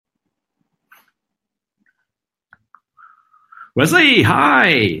Wesley,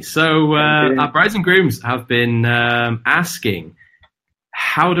 hi. So How you doing? our brides and grooms have been asking,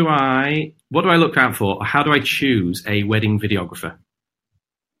 what do I look out for? How do I choose a wedding videographer?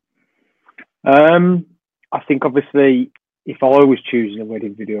 Um, I think obviously if I was choosing a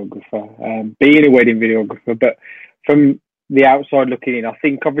wedding videographer, being a wedding videographer, but from the outside looking in, I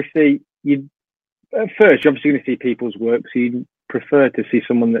think obviously you at first you're obviously going to see people's work, so you prefer to see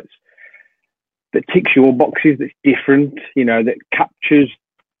someone that ticks your boxes, that's different, that captures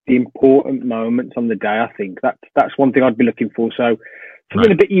the important moments on the day. I think that's one thing I'd be looking for. So something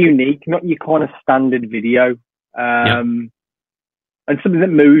Right. a bit unique, not your kind of standard video. Yeah. Um, and something that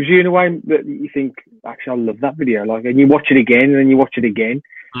moves you in a way that you think, actually, I love that video. Like, and you watch it again, and then you watch it again.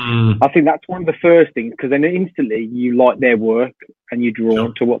 Mm, I think that's one of the first things because then instantly you like their work and you're drawn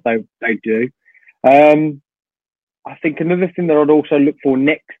sure. to what they do. Um, I think another thing that I'd also look for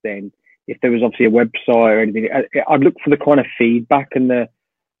next, then, if there was obviously a website or anything, I'd look for the kind of feedback and the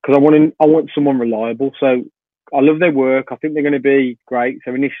because I want someone reliable. So I love their work. I think they're going to be great.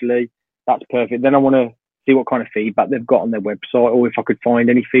 So initially, that's perfect. Then I want to see what kind of feedback they've got on their website, or if I could find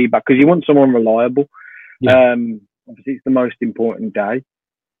any feedback because you want someone reliable. Yeah. Obviously, it's the most important day.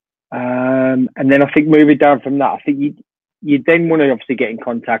 And then I think moving down from that, I think you then want to obviously get in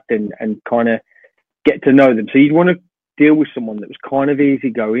contact and kind of get to know them. So you'd want to deal with someone that was kind of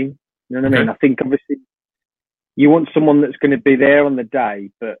easygoing. You know what I Okay. mean? I think obviously you want someone that's going to be there on the day,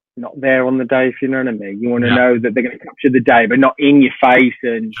 but not there on the day, if you know what I mean. You want to Yeah. know that they're going to capture the day, but not in your face,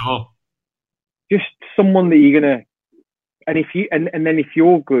 and Sure. just someone that you're going to, and if you, and then if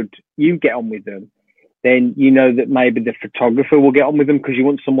you're good, you get on with them, then you know that maybe the photographer will get on with them because you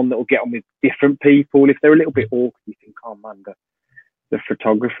want someone that will get on with different people. If they're a little bit awkward, you think, oh man, the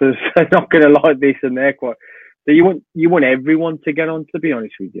photographers are not going to like this, and they're quite, so you want everyone to get on, to be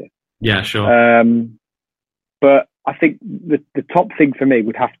honest with you. Yeah. Sure. Um, But I think the top thing for me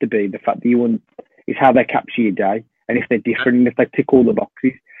would have to be the fact that you want is how they capture your day and if they're different and if they tick all the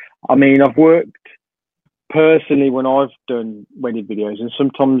boxes. I mean, I've worked personally when I've done wedding videos, and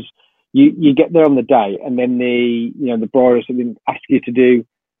sometimes you get there on the day and then the bride or something asks you to do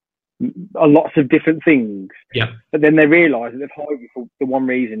lots of different things, Yeah. but then they realise that they've hired you for the one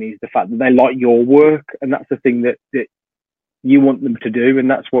reason is the fact that they like your work, and that's the thing that you want them to do, and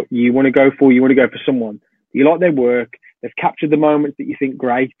that's what you want to go for. You want to go for someone you like their work. They've captured the moments that you think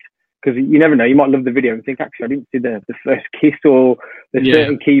great, because you never know. You might love the video and think, actually, I didn't see the first kiss or the Yeah.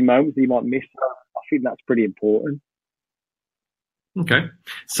 certain key moments that you might miss. So I think that's pretty important. Okay.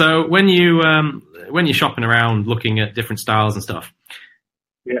 So when you're shopping around looking at different styles and stuff,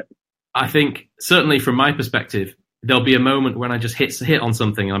 Yeah, I think certainly from my perspective, there'll be a moment when I just hit on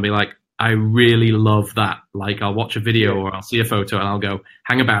something and I'll be like, I really love that. Like I'll watch a video yeah, or I'll see a photo and I'll go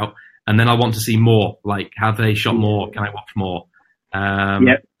hang about, and then I want to see more. Like, have they shot more? yeah, Can I watch more? yeah,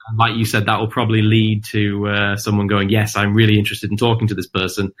 And like you said, that will probably lead to someone going, yes, I'm really interested in talking to this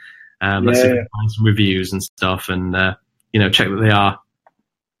person. Let's see if we yeah, can find some reviews and stuff, and check that they are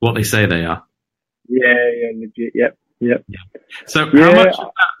what they say they are. yeah, legit. Yep, yep, Yeah. So, how yeah, much of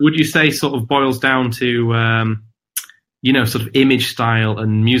that would you say sort of boils down to sort of image style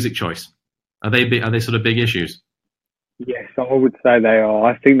and music choice? Are they sort of big issues? yes. I would say they are.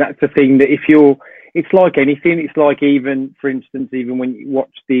 I think that's the thing that it's like anything. It's like even, for instance, even when you watch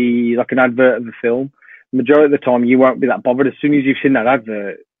like an advert of a film, the majority of the time you won't be that bothered. As soon as you've seen that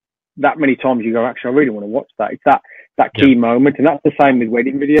advert, that many times you go, actually, I really want to watch that. It's that Yeah. key moment, and that's the same with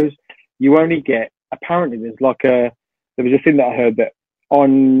wedding videos. You only get apparently there was a thing that I heard that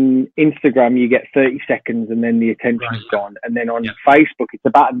on Instagram you get 30 seconds and then the Right. attention's gone, and then on Yeah. Facebook it's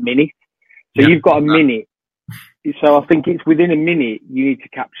about a minute. So Yeah. you've got a minute. So I think it's within a minute you need to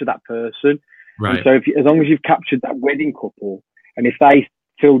capture that person, and Right. so as long as you've captured that wedding couple, and if they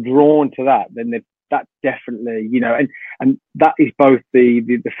feel drawn to that, then that's definitely, and that is both the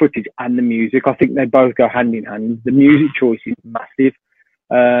footage and the music. I think they both go hand in hand. The music choice is massive.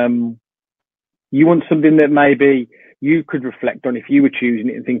 Um, you want something that maybe you could reflect on if you were choosing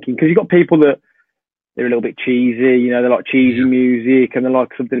it and thinking, because you've got people that they're a little bit cheesy, they like cheesy Yeah. music and they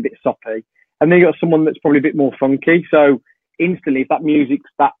like something a bit soppy. And then you got someone that's probably a bit more funky. So instantly, if that music's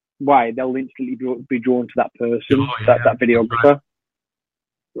that way, they'll instantly be drawn to that Sure. person, Yeah. that That's right. videographer.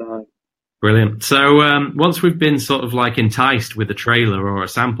 Right. Brilliant. So once we've been sort of like enticed with a trailer or a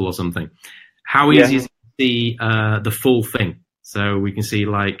sample or something, how Yeah. easy is it to see the full thing? So we can see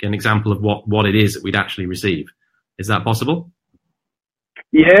like an example of what it is that we'd actually receive. Is that possible?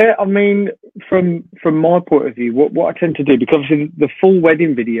 Yeah, I mean, from my point of view, what I tend to do, because the full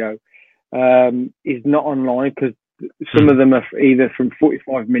wedding video is not online, because some Hmm. of them are either from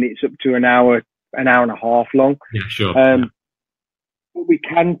 45 minutes up to an hour and a half long. Yeah, sure. Um, Yeah. we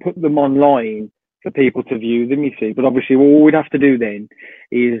can put them online for people to view them, you see. But obviously, all we'd have to do then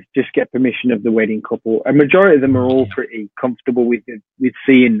is just get permission of the wedding couple. A majority of them are all pretty comfortable with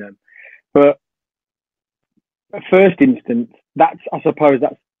seeing them. But at first instance, I suppose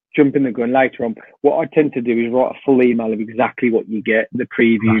that's jumping the gun. Later on, what I tend to do is write a full email of exactly what you get, the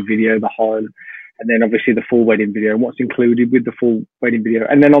preview video, the highlight, and then obviously the full wedding video and what's included with the full wedding video.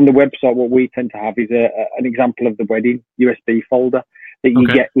 And then on the website, what we tend to have is an example of the wedding USB folder that you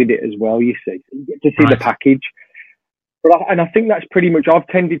get with it as well, you see. So you get to see the package. And I think that's pretty much, I've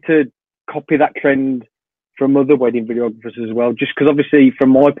tended to copy that trend from other wedding videographers as well, just because obviously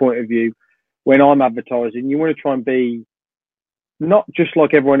from my point of view, when I'm advertising, you want to try and be not just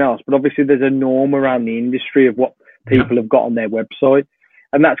like everyone else, but obviously there's a norm around the industry of what people have got on their website.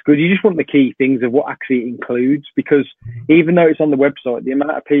 And that's good. You just want the key things of what actually it includes, because even though it's on the website, the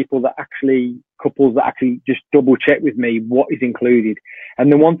amount of people that couples that actually just double check with me what is included.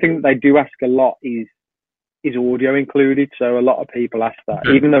 And the one thing that they do ask a lot is audio included? So a lot of people ask that.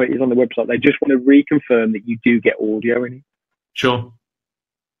 Even though it is on the website, they just want to reconfirm that you do get audio in it. Sure.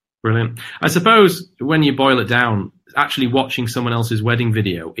 Brilliant. I suppose when you boil it down, actually watching someone else's wedding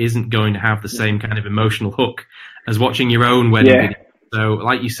video isn't going to have the same kind of emotional hook as watching your own wedding video. So,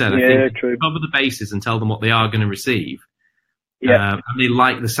 like you said, I think cover the bases and tell them what they are going to receive. And they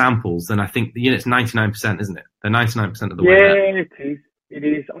like the samples, then I think it's 99%, isn't it? They're 99% of the way there. Yeah, it is. It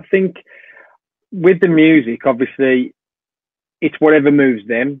is. I think with the music, obviously, it's whatever moves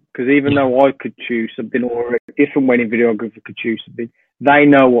them. Because even though I could choose something, or a different wedding videographer could choose something, they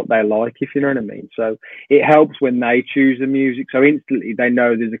know what they like, if you know what I mean. So it helps when they choose the music. So instantly they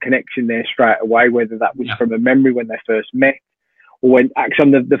know there's a connection there straight away, whether that was from a memory when they first met, or when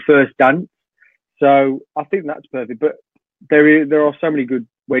actually on the first dance. So I think that's perfect. But there are so many good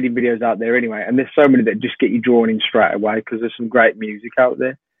wedding videos out there anyway, and there's so many that just get you drawn in straight away because there's some great music out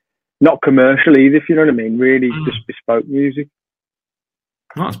there. Not commercial either, if you know what I mean. Really just bespoke music.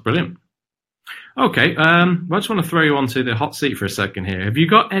 Oh, that's brilliant. Okay, I just want to throw you onto the hot seat for a second here. Have you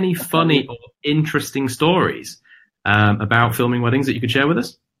got any funny or interesting stories about filming weddings that you could share with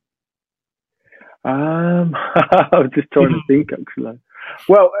us? I was just trying to think, actually.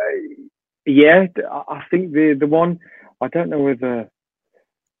 Well, I think the one, I don't know whether...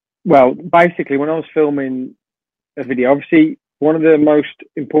 Well, basically, when I was filming a video, obviously, one of the most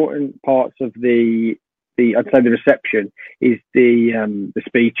important parts of I'd say the reception is the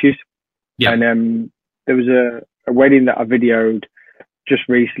speeches. Yeah. And there was a wedding that I videoed just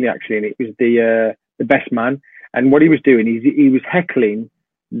recently, actually, and it was the best man. And what he was doing is he was heckling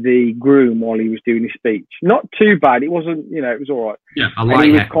the groom while he was doing his speech. Not too bad. It wasn't, it was all right. Yeah, a light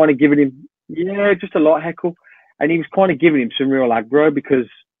he was heckle. kind of giving him, just a light heckle. And he was kind of giving him some real aggro because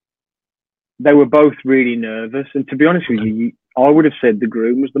they were both really nervous. And to be honest with you, I would have said the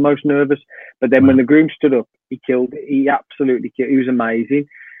groom was the most nervous. But then when the groom stood up, he killed it. He absolutely killed it. He was amazing.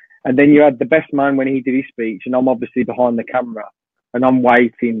 And then you had the best man when he did his speech, and I'm obviously behind the camera, and I'm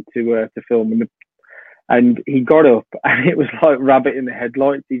waiting to film. And he got up, and it was like rabbit in the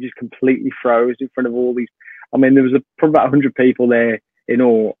headlights. He just completely froze in front of all these. I mean, there was probably about 100 people there in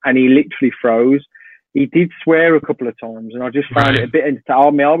all, and he literally froze. He did swear a couple of times, and I just found it a bit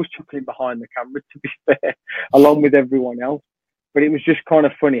entertaining. I was chuckling behind the camera, to be fair, along with everyone else. But it was just kind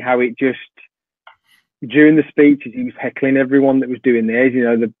of funny how it just... During the speeches, he was heckling everyone that was doing theirs,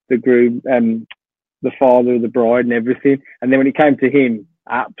 the groom, the father of the bride and everything. And then when it came to him,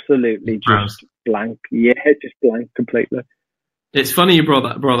 absolutely just blank. Yeah, just blank completely. It's funny you brought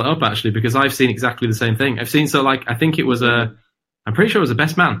that up, actually, because I've seen exactly the same thing. I think it was I'm pretty sure it was a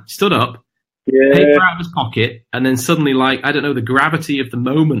best man. He stood up, paper out of his pocket, and then suddenly, I don't know, the gravity of the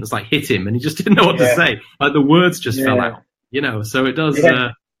moment hit him, and he just didn't know what to say. Like, the words just fell out, so it does,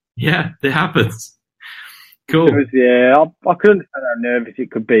 it happens. Cool. I could understand how nervous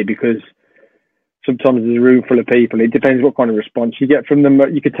it could be because sometimes there's a room full of people. It depends what kind of response you get from them.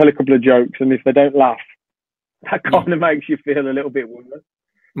 You could tell a couple of jokes, and if they don't laugh, that kind of makes you feel a little bit worse.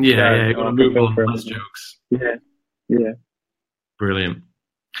 Yeah, you want to move on from those jokes. Yeah. Brilliant.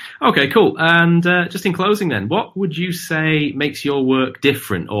 Okay, cool. And just in closing then, what would you say makes your work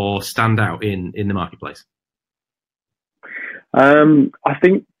different or stand out in the marketplace? I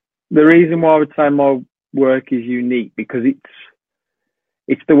think the reason why I would say my work is unique because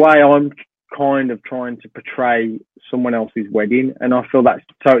it's the way I'm kind of trying to portray someone else's wedding, and I feel that's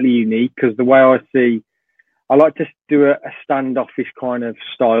totally unique because the way I like to do a standoffish kind of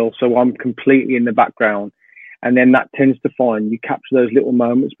style, so I'm completely in the background, and then that tends to find you capture those little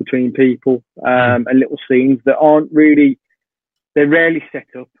moments between people and little scenes that they're rarely set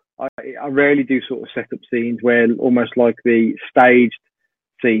up. I rarely do sort of set up scenes where almost like the staged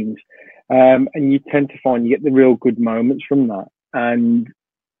scenes. And you tend to find you get the real good moments from that. And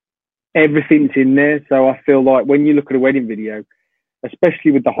everything's in there. So I feel like when you look at a wedding video,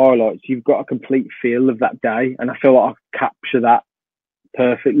 especially with the highlights, you've got a complete feel of that day. And I feel like I capture that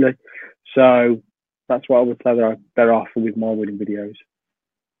perfectly. So that's what I would say they're after with my wedding videos.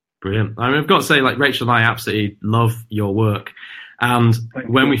 Brilliant. I mean, I've got to say, like, Rachel and I absolutely love your work. And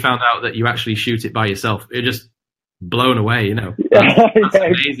when we found out that you actually shoot it by yourself, it just blown away, you know. That's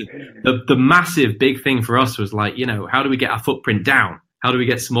amazing. The massive big thing for us was like, you know, how do we get our footprint down? How do we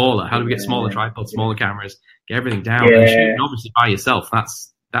get smaller? How do we get smaller tripods, smaller cameras, get everything down? And shooting obviously by yourself,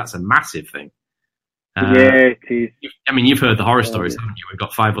 that's a massive thing. It is. I mean, you've heard the horror stories, haven't you? We've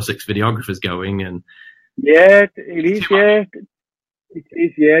got 5 or 6 videographers going, and it is. Yeah, it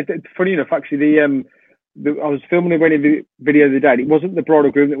is. Yeah, funny enough, actually, I was filming a wedding video the other day. It wasn't the bride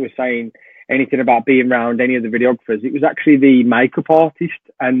or groom that was saying anything about being around any of the videographers. It was actually the makeup artist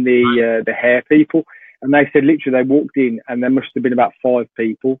and the hair people. And they said literally they walked in and there must have been about 5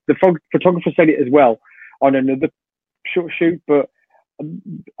 people. The photographer said it as well on another short shoot, but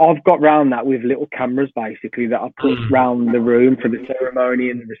I've got round that with little cameras basically that I put round the room for the ceremony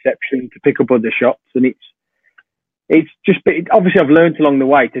and the reception to pick up other shots. And it's just, obviously I've learned along the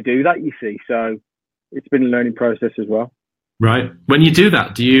way to do that, you see. So it's been a learning process as well. Right. When you do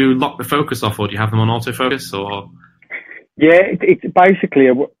that, do you lock the focus off or do you have them on autofocus or? Yeah, it's basically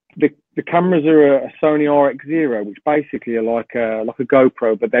the cameras are a Sony RX0, which basically are like a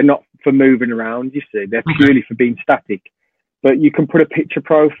GoPro, but they're not for moving around, you see. They're purely for being static. But you can put a picture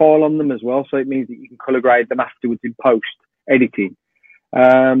profile on them as well, so it means that you can color grade them afterwards in post editing.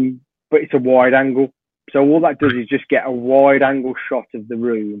 But it's a wide angle. So all that does is just get a wide angle shot of the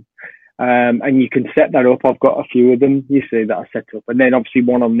room. And you can set that up. I've got a few of them, you see, that I set up. And then obviously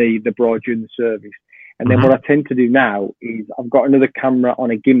one on the bride during the service. And then what I tend to do now is I've got another camera on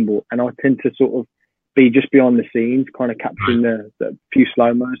a gimbal and I tend to sort of be just behind the scenes, kind of capturing the few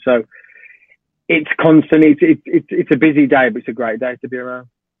slow-mo. So it's constant. It's a busy day, but it's a great day to be around.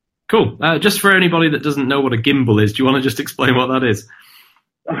 Cool. Just for anybody that doesn't know what a gimbal is, do you want to just explain what that is?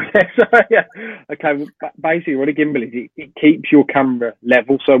 Okay. Basically, what a gimbal is, it keeps your camera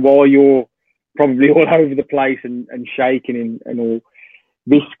level. So while you're probably all over the place and shaking and all,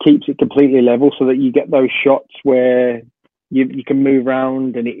 this keeps it completely level so that you get those shots where you can move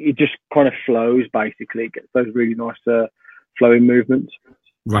around and it just kind of flows, basically. It gets those really nice flowing movements.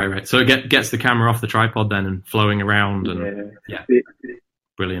 Right. So it gets the camera off the tripod then and flowing around. And yeah.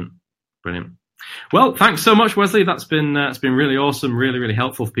 Brilliant. Well, thanks so much, Wesley. That's been really awesome, really, really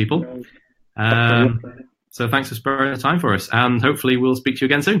helpful for people. So thanks for sparing the time for us, and hopefully we'll speak to you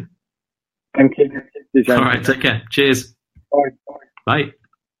again soon. Thank you. All right, take care. Cheers. Bye. Bye.